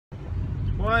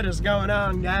What is going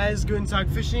on, guys? Guten Tag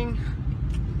Fishing.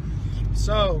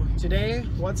 So today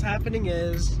what's happening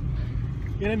is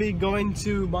gonna be going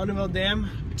to Bonneville Dam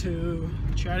to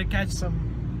try to catch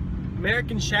some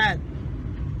American shad.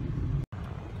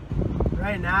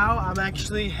 Right now I'm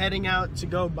actually heading out to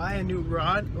go buy a new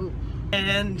rod. Ooh.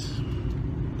 And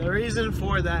the reason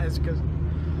for that is because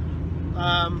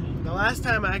the last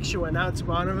time I actually went out to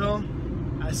Bonneville,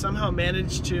 I somehow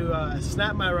managed to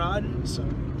snap my rod, so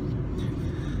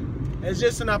it's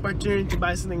just an opportunity to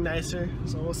buy something nicer,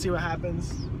 so we'll see what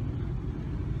happens.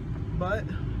 But,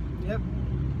 yep,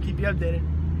 keep you updated.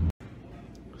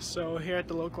 So here at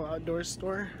the local outdoor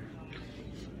store,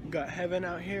 we got Heaven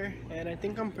out here, and I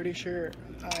think I'm pretty sure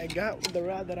I got the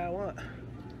rod that I want.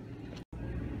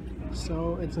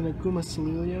 So it's an Akuma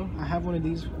Celilio. I have one of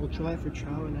these ultralight for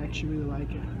trout and I actually really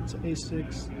like it. It's an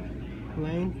A6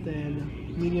 length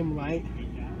and medium light.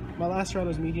 My last rod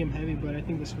was medium heavy, but I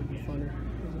think this would be funner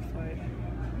as a fight.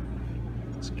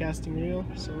 It's a casting reel,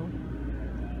 so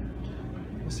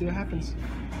we'll see what happens.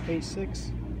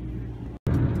 8.6.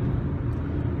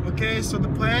 Okay, so the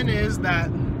plan is that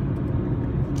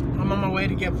I'm on my way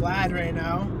to get Vlad right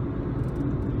now,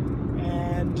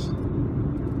 and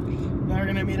now we're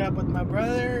gonna meet up with my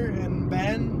brother and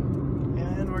Ben,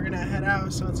 and we're gonna head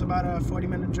out. So it's about a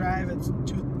 40-minute drive. It's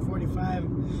 2:45.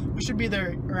 We should be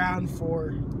there around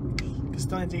 4. Cause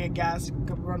still need to get gas,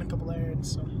 run a couple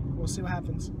errands. So we'll see what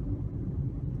happens.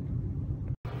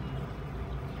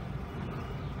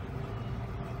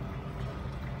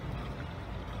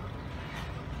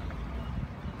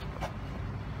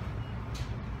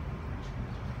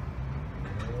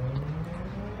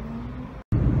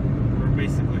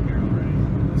 Basically here already.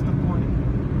 What's the point?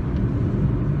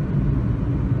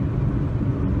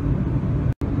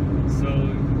 So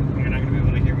you're not gonna be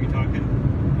able to hear me talking?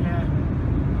 Yeah.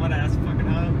 What ass fucking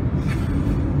up?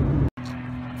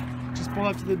 Just pull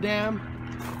up to the dam.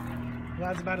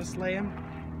 Vlad's about to slay him.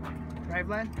 Right,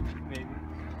 Vlad? Maybe.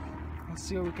 Let's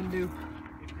see what we can do.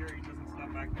 If Gary doesn't stop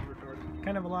acting retarded.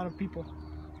 Kind of a lot of people.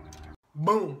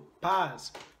 Boom.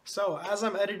 Pause. So as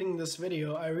I'm editing this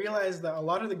video, I realized that a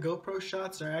lot of the GoPro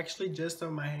shots are actually just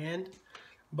of my hand,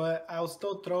 but I'll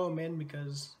still throw them in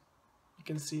because you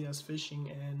can see us fishing,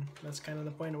 and that's kind of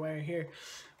the point of why we're here.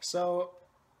 So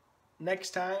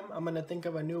next time I'm gonna think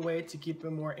of a new way to keep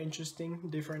it more interesting,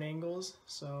 different angles.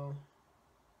 So,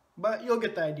 but you'll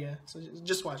get the idea. So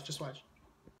just watch,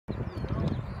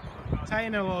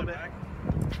 Tighten it a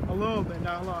little bit,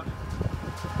 not a lot.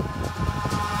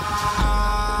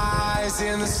 Eyes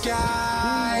in the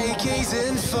sky,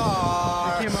 gazing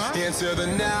far into the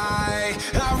night.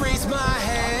 I raise my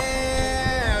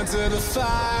hand to the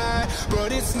fire,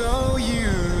 but it's no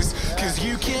use, cause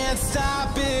you can't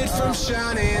stop it from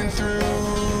shining through.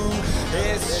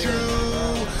 It's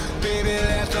true, baby,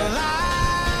 let the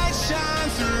light shine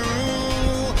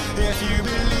through. If you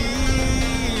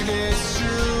believe it's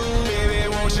true, baby,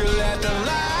 won't you let the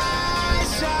light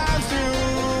shine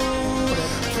through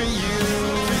for you.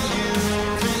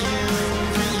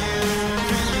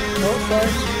 Oh,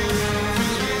 sorry.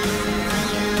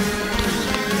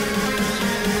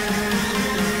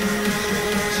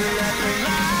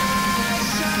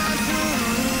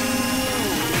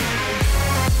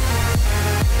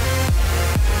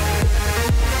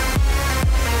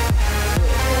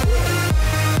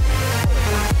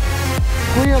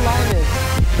 Where your line is?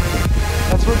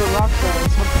 That's where the rocks are.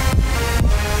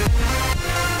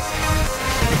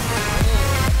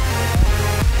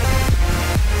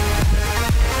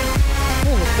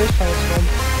 Oh, the fish trying to swim.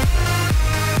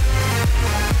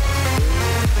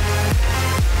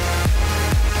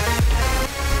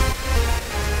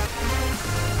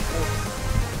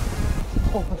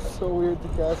 Oh, it's so weird to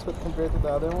cast with compared to the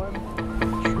other one.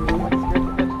 True.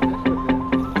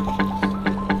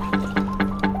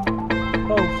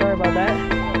 Oh, sorry about that.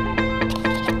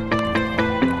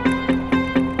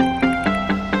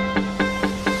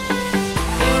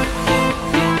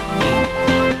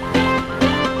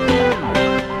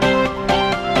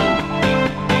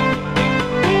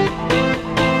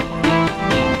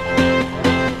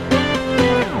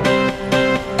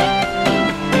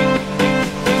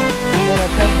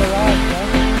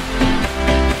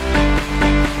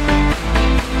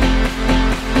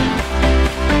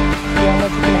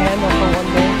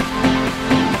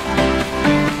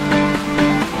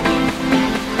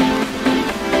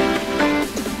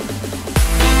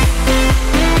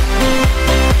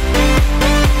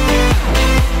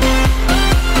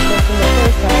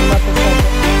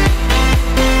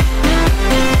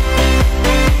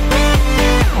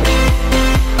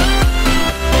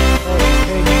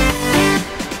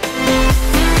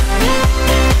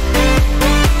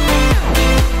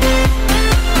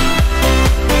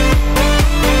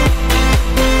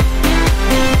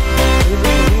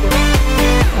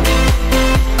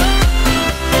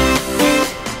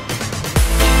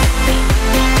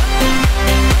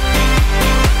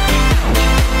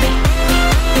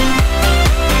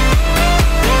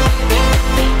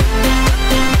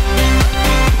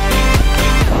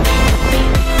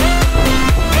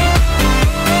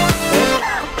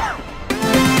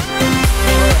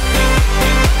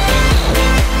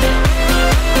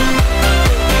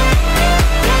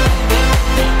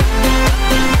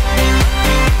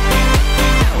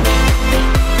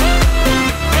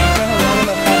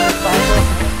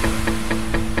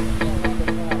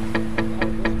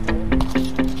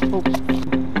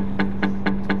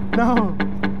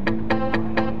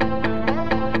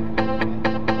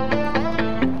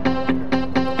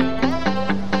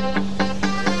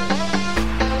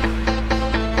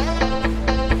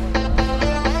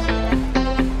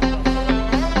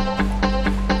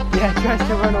 tries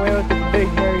to run away with his big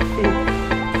hairy feet.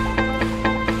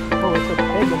 Oh, it's a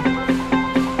big one.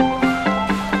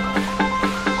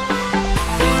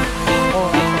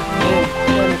 Oh, that's a big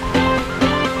one.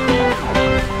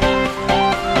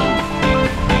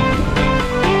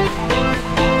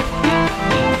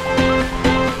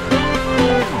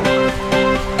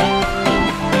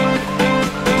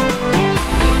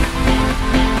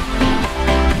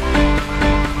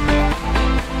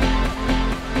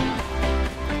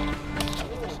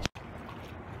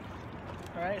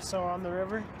 Alright, so on the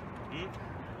river.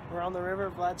 We're on the river.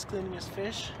 Vlad's cleaning his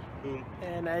fish.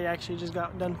 And I actually just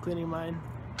got done cleaning mine.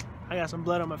 I got some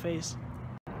blood on my face.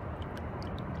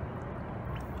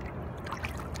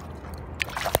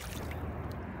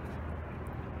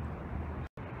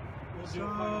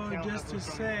 So, just to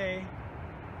say,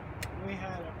 we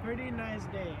had a pretty nice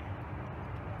day.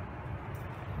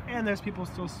 And there's people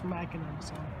still smacking them,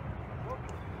 so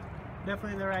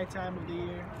definitely the right time of the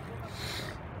year.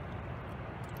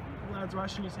 Vlad's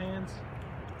washing his hands.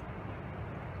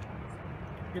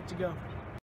 Good to go.